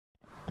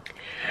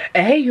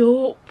Hey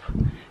up!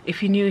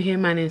 If you're new here,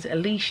 my name's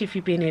Alicia. If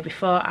you've been here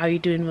before, how are you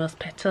doing, Rose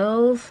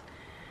Petals?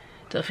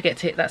 Don't forget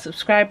to hit that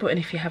subscribe button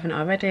if you haven't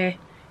already.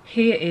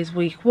 Here is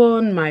week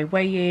 1, my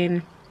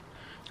weigh-in,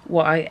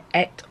 what I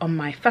ate on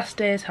my fast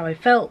days, how I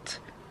felt.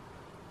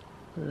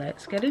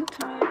 Let's get into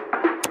it.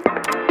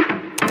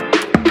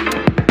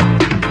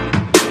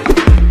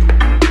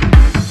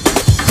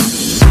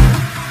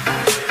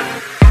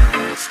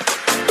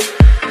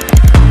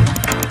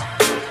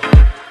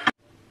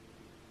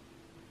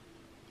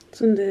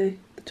 Sunday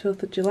the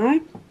 12th of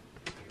July.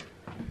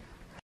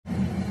 I'll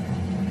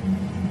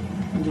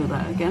do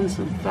that again,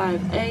 so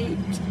 5, 8,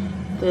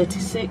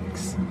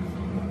 36.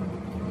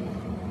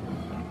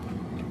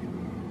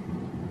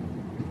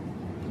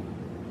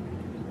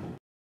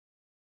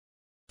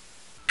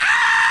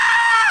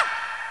 Ah!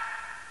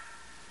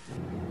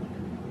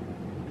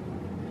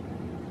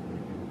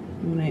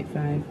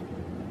 185.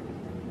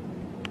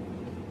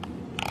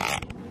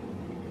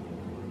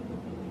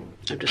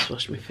 I've just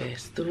washed my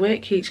face. The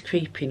weight keeps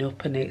creeping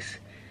up and it's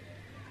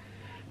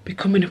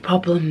becoming a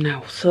problem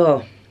now.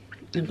 So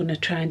I'm going to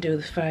try and do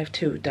the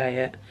 5-2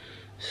 diet.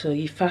 So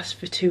you fast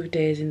for 2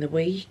 days in the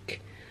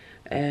week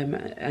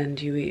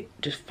and you eat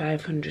just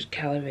 500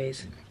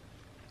 calories.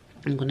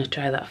 I'm going to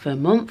try that for a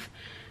month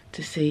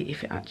to see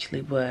if it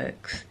actually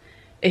works.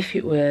 If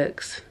it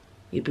works,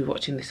 you'll be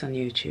watching this on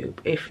YouTube.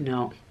 If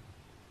not,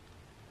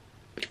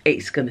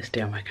 it's going to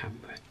stay on my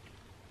camera.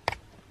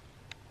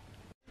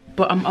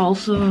 But I'm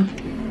also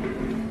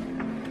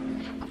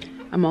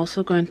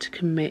going to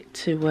commit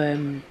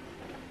to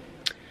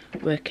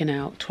working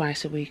out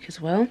twice a week as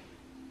well.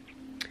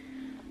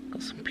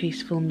 Got some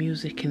peaceful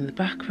music in the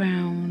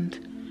background.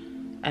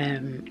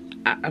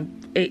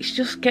 It's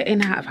just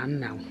getting out of hand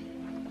now.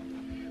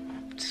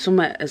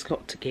 Summer has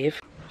got to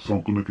give. So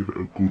I'm gonna give it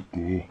a good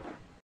go.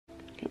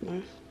 Get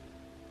nice.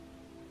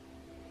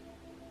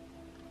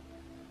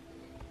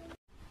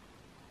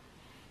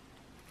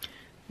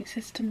 It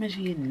says to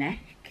measure your neck.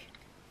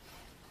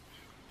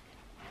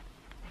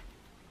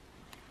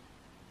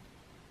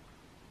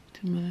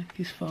 My neck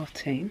is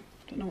 14.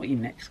 Don't know what your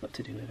neck's got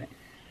to do with it.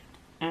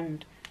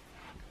 And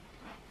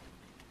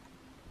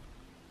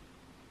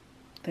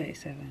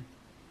 37.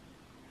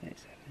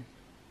 37.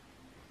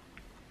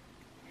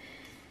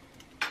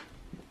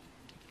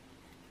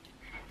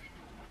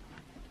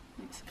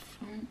 That's the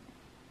front.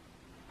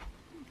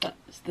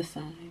 That's the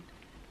side.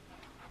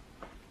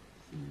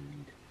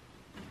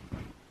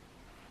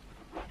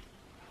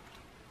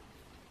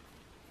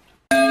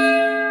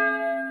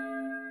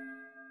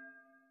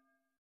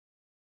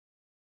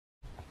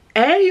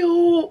 Hey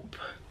up!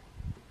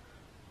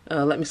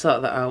 Oh, let me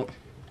sort that out.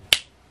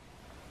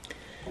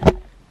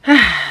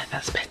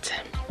 That's better.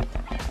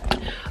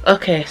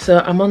 Okay, so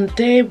I'm on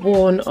day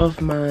 1 of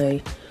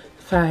my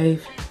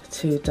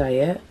 5-2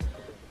 diet.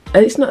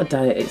 It's not a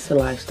diet, it's a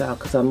lifestyle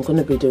because I'm going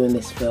to be doing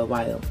this for a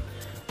while.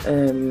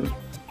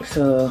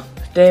 So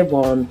day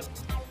 1,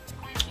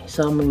 it's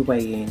on my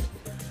weigh-in.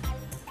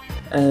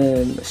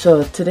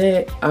 So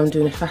today I'm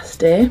doing a fast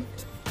day.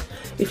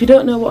 If you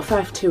don't know what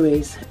 5-2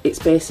 is, it's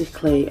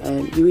basically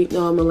you eat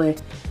normally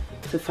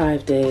for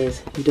 5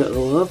 days, you don't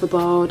go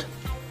overboard,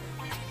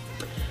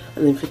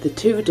 and then for the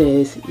 2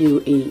 days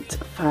you eat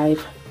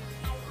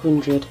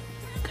 500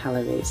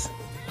 calories.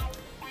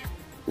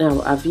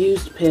 Now I've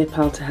used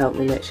PayPal to help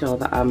me make sure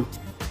that I'm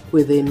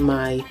within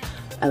my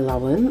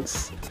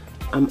allowance.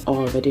 I'm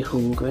already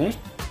hungry,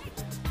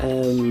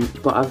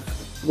 but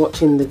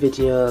watching the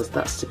videos,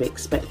 that's to be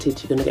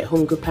expected. You're going to get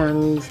hunger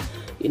pangs.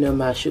 You know,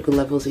 my sugar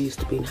levels are used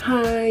to being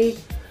high,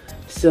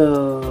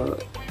 so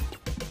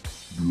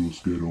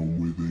just get on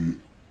with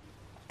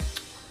it.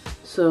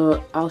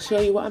 So I'll show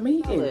you what I'm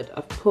eating.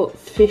 I've put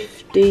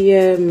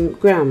 50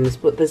 grams,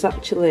 but there's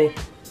actually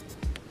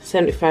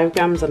 75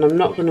 grams, and I'm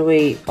not going to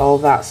eat all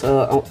that,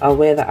 so I'll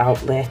weigh that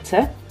out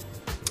later.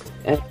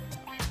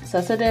 So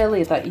I said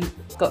earlier that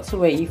you've got to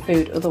weigh your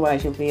food,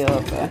 otherwise you'll be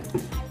over.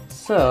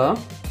 So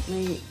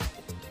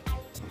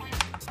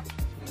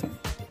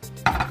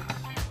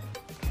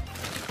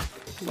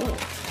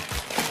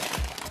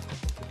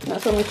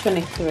that's only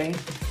 23.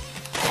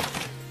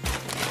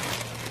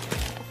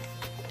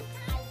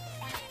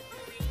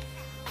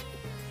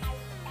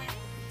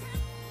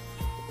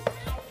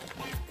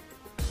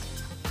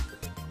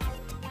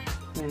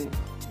 Right.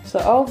 So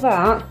all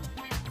that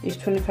is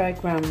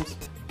 25 grams.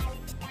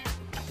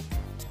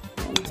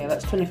 Okay,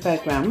 that's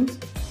 25 grams.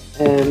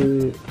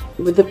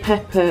 With the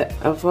pepper,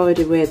 I've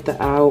already weighed that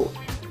out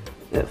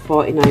at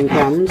 49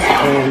 grams.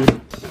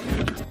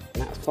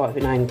 That's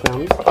 49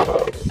 grams.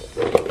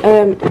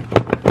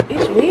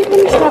 It's weird when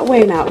you start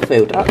weighing out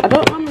food. I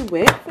don't normally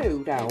weigh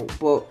food out,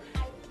 but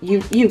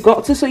you've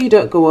got to, so you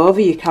don't go over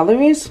your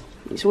calories.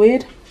 It's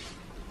weird.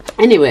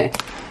 Anyway,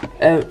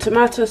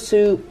 tomato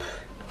soup,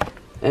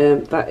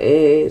 that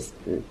is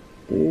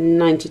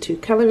 92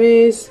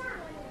 calories.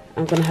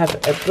 I'm going to have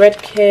a bread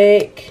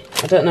cake.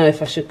 I don't know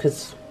if I should,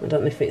 because I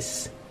don't know if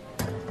it's...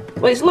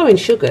 Well, it's low in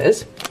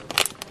sugars.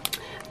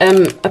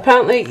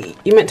 Apparently,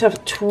 you're meant to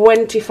have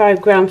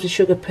 25 grams of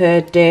sugar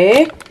per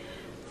day.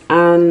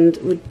 And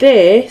with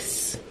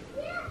this,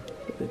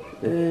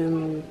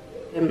 I'm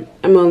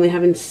only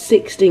having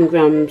 16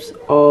 grams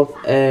of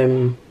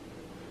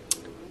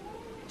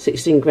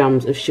 16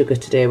 grams of sugar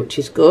today, which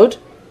is good.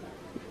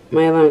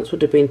 My allowance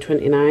would have been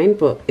 29,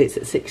 but it's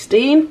at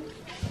 16.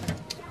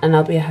 And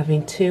I'll be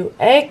having 2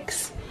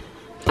 eggs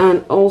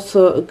and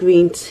also a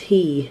green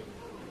tea.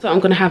 So I'm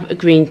going to have a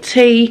green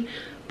tea,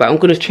 but I'm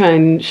going to try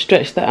and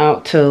stretch that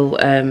out till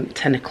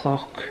 10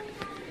 o'clock.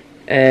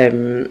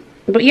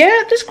 But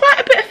yeah, there's quite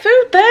a bit of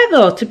food there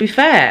though, to be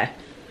fair.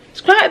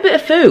 It's quite a bit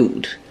of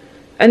food.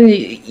 And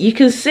you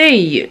can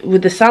see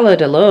with the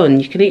salad alone,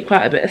 you can eat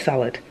quite a bit of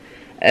salad.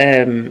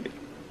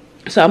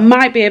 So I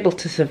might be able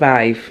to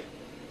survive.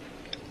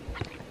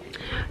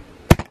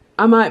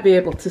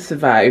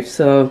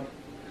 So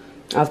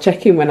I'll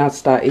check in when I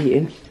start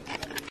eating.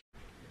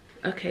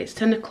 Okay, it's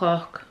 10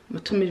 o'clock. My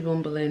tummy's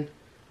rumbling.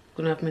 I'm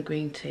going to have my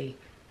green tea.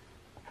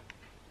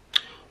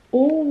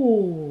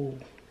 Oh.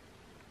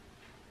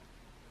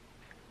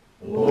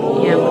 Yeah,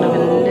 I'm going to have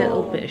a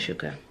little bit of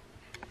sugar.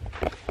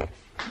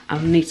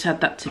 I'll need to add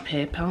that to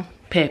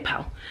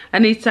PayPal. I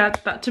need to add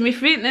that to my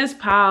fitness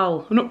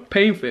pal. I'm not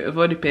paying for it, I've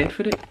already paid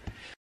for it.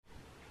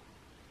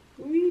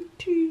 Green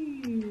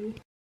tea.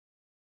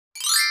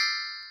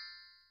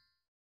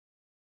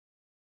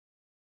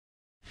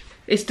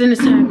 It's dinner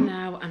time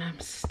now and I'm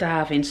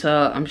starving,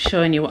 so I'm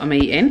showing you what I'm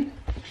eating.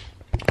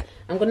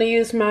 I'm going to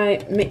use my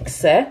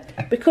mixer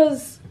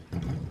because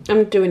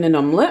I'm doing an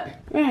omelette.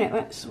 Right,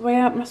 let's weigh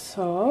out my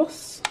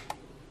sauce.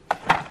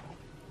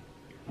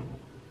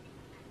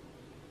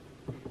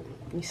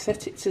 You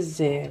set it to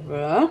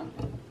 0.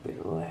 A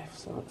bit left,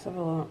 so let's have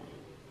a look.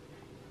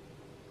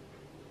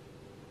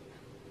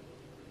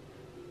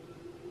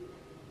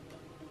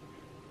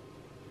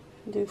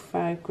 Do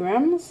 5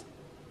 grams.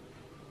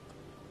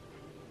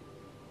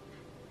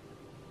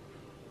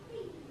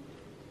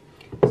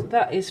 So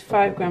that is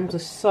 5 grams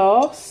of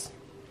sauce.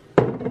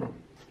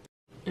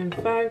 And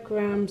 5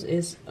 grams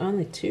is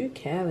only 2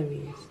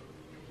 calories.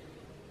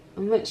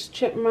 And let's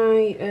check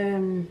my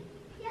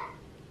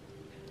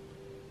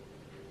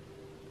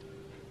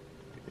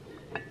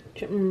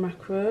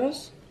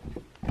macros.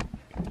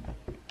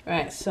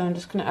 Right, so I'm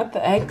just going to add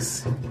the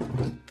eggs.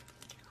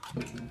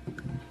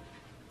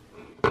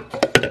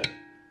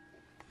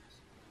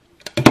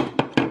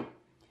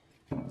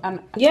 And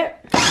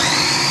yep.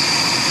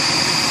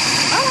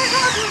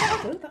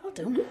 Alright, that'll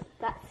do.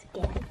 That's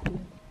good.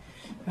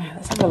 Right,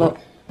 let's have a look.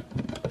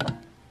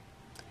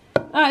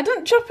 I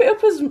didn't chop it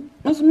up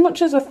as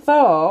much as I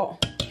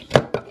thought.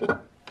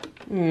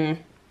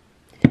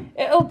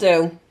 It'll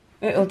do.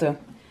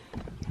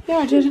 Yeah,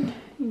 I didn't.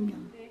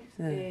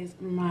 This is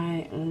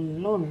my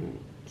lunch.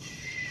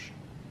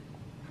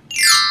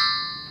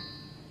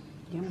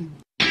 Yum.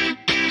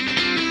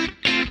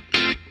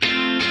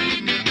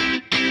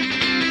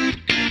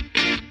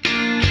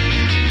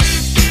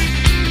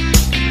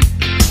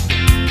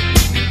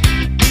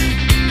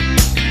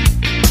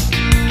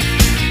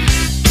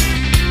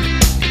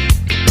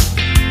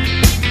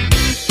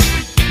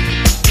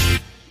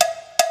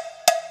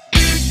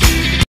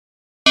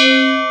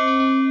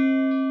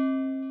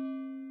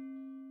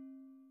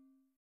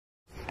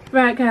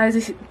 Right guys,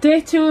 this is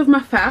day 2 of my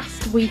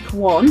fast, week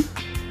 1.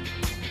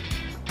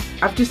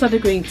 I've just had a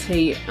green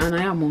tea and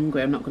I am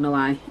hungry, I'm not going to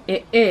lie.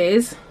 It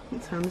is,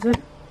 what time is it?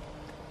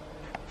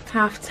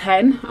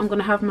 10:30. I'm going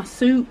to have my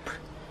soup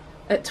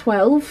at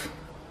 12.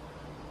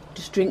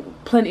 Just drink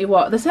plenty of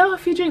water. They say, oh,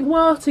 if you drink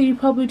water you're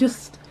probably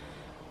just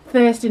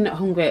thirsty, not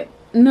hungry.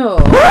 No,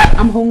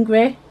 I'm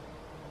hungry.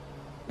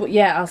 But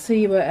yeah, I'll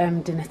see you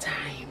at dinner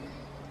time.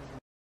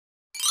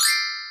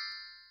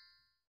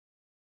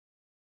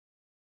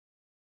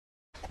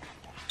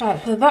 Right,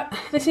 so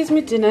this is my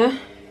dinner.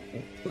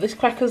 This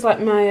cracker's like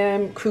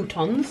my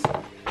croutons.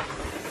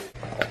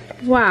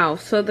 Wow,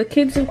 so the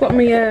kids have got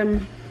me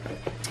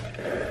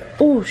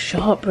oh,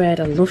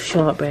 shortbread. I love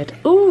shortbread.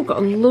 Oh, got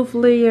a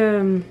lovely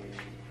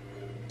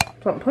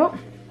plant pot.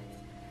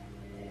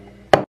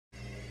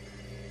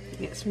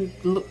 Get some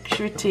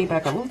luxury tea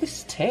bag. I love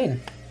this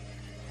tin.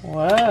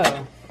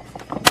 Wow.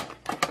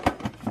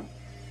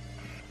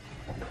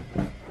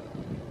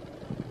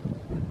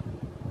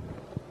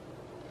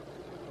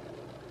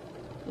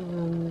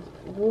 And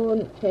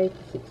 1 cake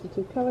of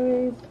 62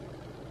 calories.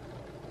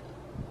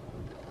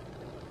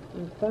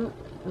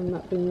 And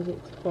that brings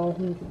it to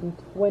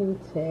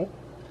 420.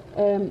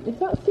 Is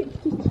that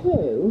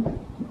 62?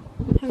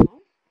 Hang on.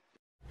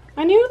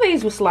 I knew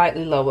these were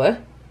slightly lower.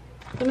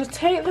 I'm going to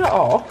take that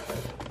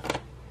off.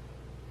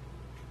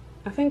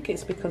 I think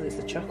it's because it's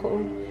the chocolate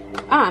one.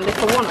 And if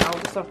I want, I'll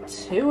just have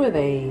 2 of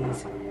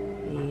these.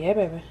 Yeah,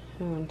 baby.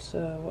 Hang on,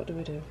 so what do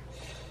we do?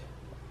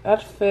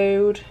 Add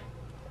food.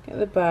 Get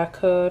the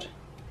barcode.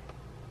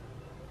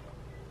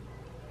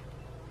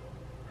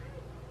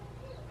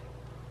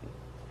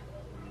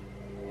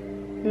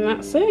 And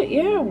that's it,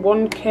 yeah.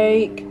 1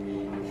 cake,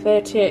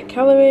 38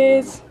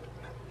 calories.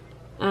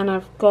 And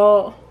I've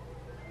got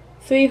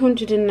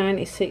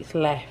 396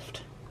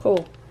 left.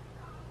 Cool.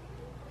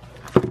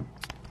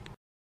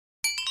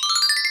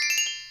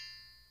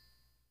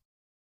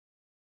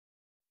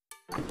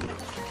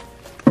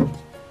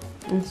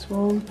 This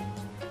one.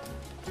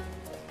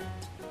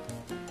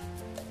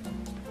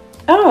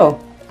 Oh!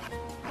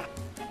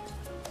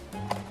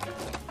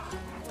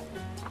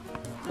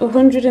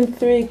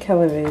 103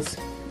 calories.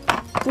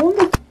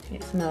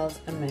 It smells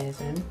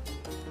amazing.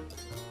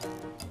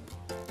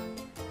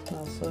 It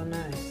smells so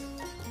nice.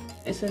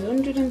 It says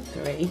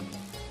 103.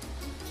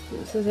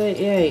 It says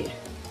 88.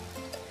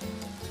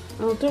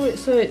 I'll do it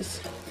so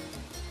it's...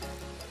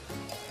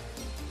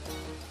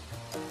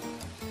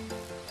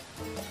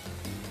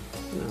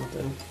 I'll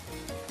do.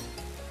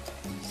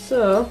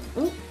 So,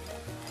 oh,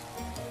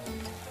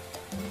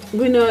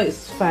 we know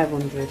it's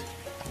 500.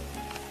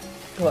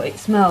 But it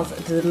smells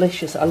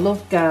delicious. I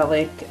love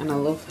garlic and I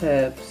love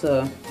herbs,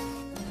 so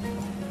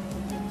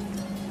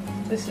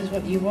this is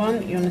what you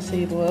want. You want to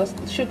see the low.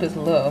 The sugar's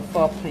low,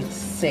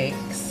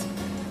 4.6.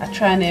 I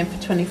try and aim for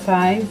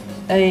 25.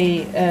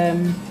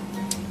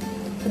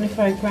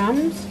 25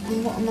 grams.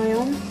 And what am I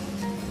on?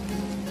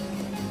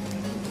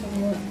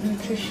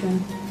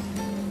 Nutrition.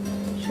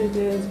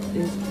 Sugar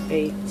is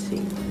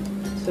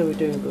 18. So we're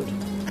doing good.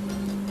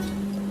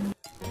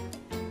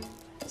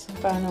 It's the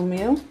final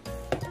meal.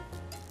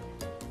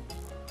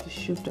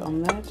 Shoved it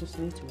on there, just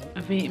need to eat.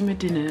 I've eaten my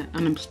dinner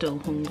and I'm still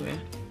hungry.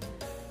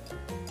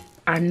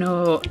 I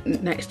know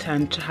next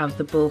time to have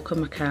the bulk of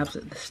my carbs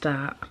at the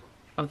start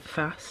of the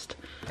fast.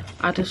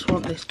 I just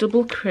want this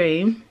double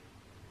cream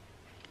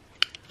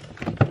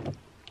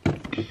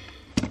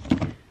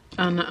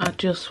and I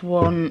just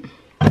want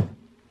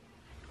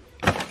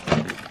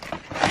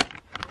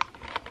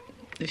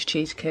this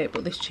cheesecake,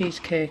 but this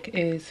cheesecake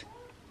is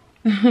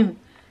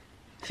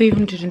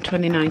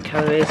 329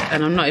 calories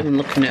and I'm not even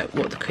looking at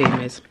what the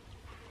cream is.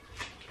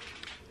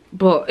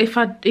 But if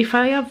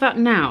I have that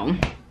now,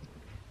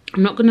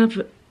 I'm not going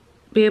to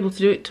be able to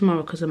do it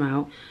tomorrow because I'm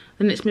out.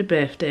 Then it's my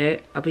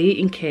birthday. I'll be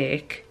eating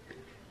cake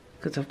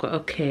because I've got a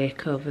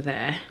cake over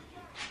there.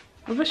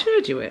 Have I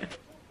showed you it?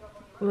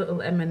 A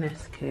little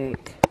M&S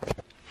cake.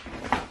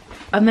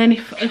 And then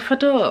if I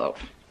don't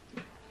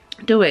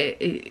do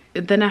it,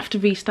 then I have to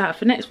restart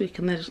for next week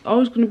and there's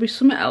always going to be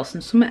something else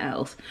and something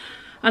else.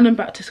 And I'm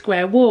back to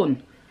square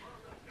one.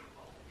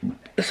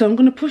 So I'm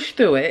going to push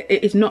through it.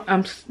 It is not,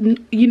 I'm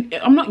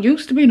not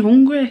used to being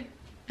hungry.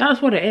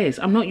 That's what it is.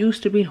 I'm not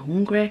used to being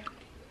hungry.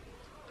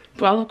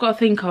 But all I've got to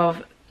think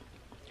of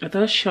are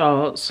those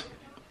shorts.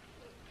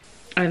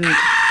 And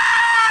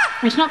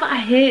it's not that I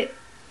hate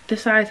the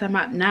size I'm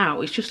at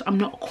now. It's just I'm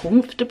not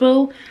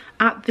comfortable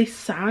at this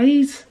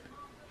size.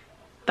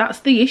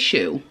 That's the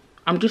issue.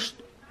 I'm just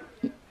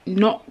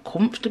not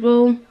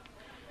comfortable.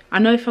 I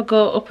know if I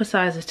go up a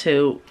size or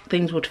two,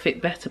 things would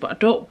fit better, but I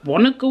don't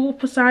want to go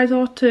up a size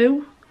or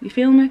two. You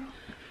feel me?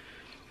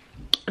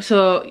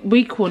 So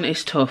week one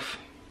is tough.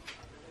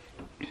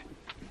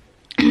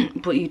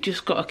 But you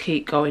just got to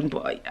keep going.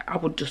 But I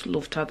would just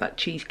love to have that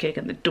cheesecake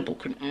and the double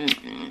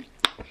cream.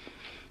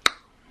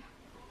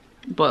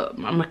 But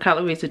my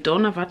calories are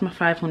done. I've had my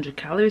 500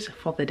 calories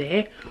for the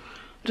day.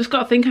 Just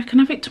got to think I can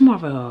have it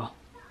tomorrow.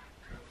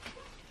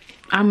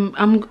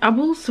 I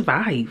will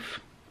survive.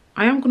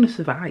 I am going to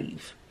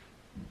survive.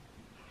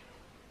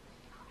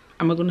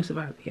 Am I going to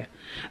survive? Yeah.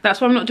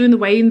 That's why I'm not doing the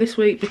weigh-in this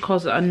week,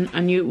 because I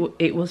knew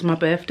it was my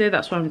birthday.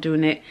 That's why I'm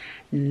doing it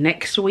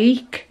next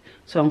week.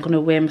 So I'm going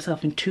to weigh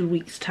myself in 2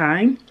 weeks'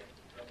 time.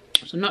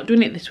 So I'm not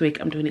doing it this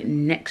week. I'm doing it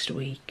next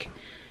week.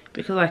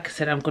 Because like I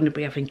said, I'm going to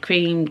be having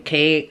cream,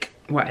 cake,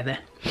 whatever.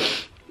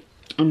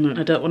 And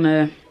I don't want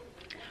to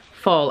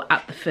fall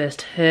at the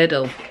first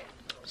hurdle,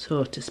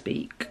 so to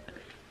speak.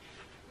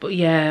 But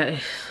yeah,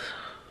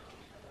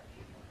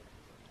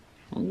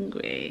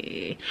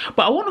 hungry.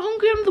 But I wasn't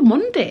hungry on the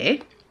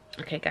Monday.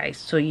 Okay guys,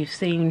 so you've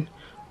seen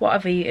what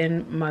I've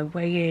eaten, my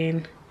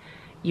weigh-in.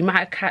 You might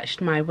have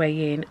catched my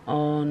weigh-in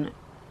on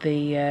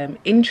the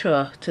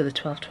intro to the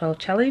 12-12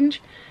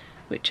 challenge,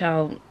 which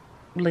I'll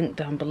link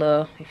down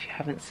below if you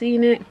haven't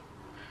seen it.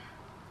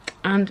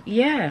 And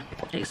yeah,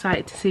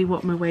 excited to see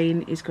what my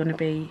weigh-in is going to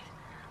be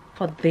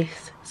for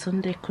this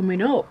Sunday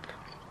coming up.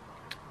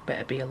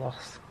 Better be a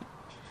loss,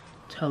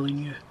 telling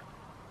you.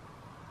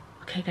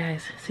 Okay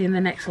guys, see you in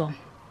the next one.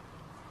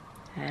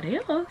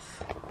 Adios.